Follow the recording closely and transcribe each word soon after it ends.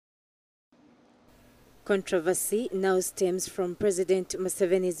Controversy now stems from President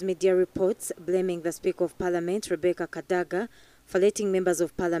Museveni's media reports blaming the Speaker of Parliament, Rebecca Kadaga, for letting members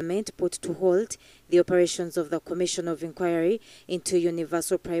of Parliament put to halt the operations of the Commission of Inquiry into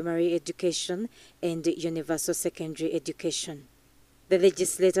Universal Primary Education and Universal Secondary Education. The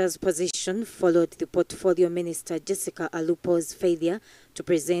legislator's position followed the Portfolio Minister Jessica Alupo's failure to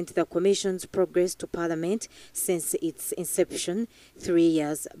present the Commission's progress to Parliament since its inception 3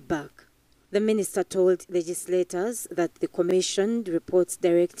 years back. The minister told legislators that the Commission reports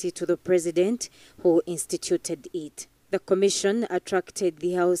directly to the President, who instituted it. The Commission attracted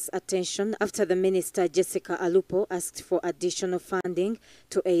the House attention after the minister Jessica Alupo asked for additional funding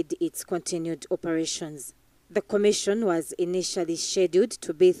to aid its continued operations. The Commission was initially scheduled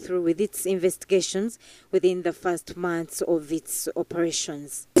to be through with its investigations within the first months of its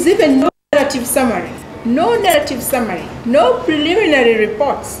operations. There's even no narrative summary, no preliminary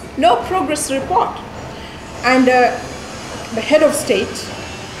reports, no progress report. And the head of state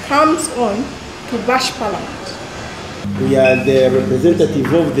comes on to bash Parliament. We are the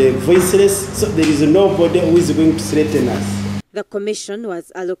representative of the voiceless, so there is nobody who is going to threaten us. The Commission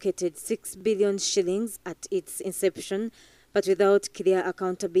was allocated 6 billion shillings at its inception, but without clear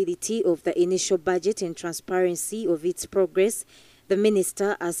accountability of the initial budget and transparency of its progress, the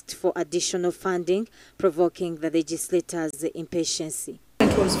minister asked for additional funding, provoking the legislators' impatience.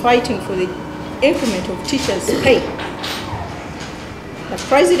 It was fighting for the increment of teachers' pay. The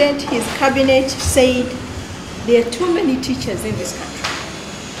president, his cabinet said there are too many teachers in this country.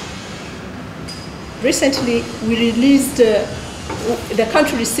 Recently, we released, the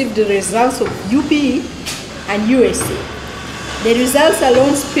country received the results of UPE and USA. The results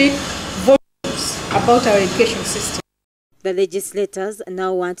alone speak volumes about our education system. The legislators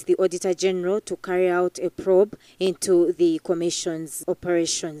now want the Auditor General to carry out a probe into the Commission's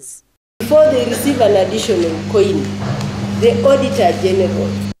operations. Before they receive an additional coin, the Auditor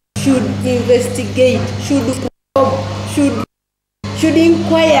General should investigate, should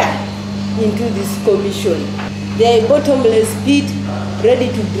inquire into this commission. They are bottomless pit, ready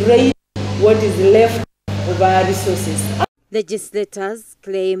to drain what is left of our resources. Legislators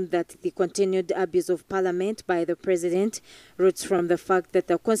claim that the continued abuse of Parliament by the President roots from the fact that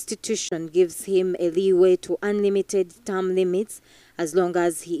the Constitution gives him a leeway to unlimited term limits as long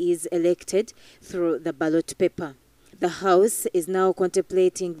as he is elected through the ballot paper. The House is now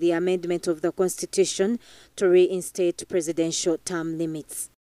contemplating the amendment of the Constitution to reinstate presidential term limits.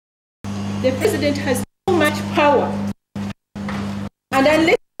 The President has so much power, and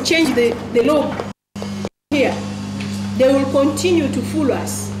unless we change the law here, they will continue to fool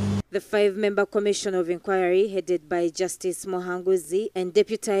us. The 5-member Commission of Inquiry, headed by Justice Mohanguzi and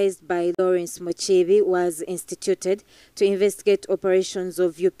deputized by Lawrence Mochibi, was instituted to investigate operations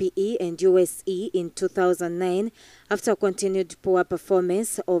of UPE and USE in 2009 after continued poor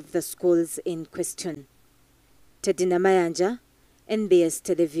performance of the schools in question. Tedina Mayanja, NBS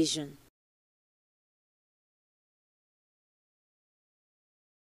Television.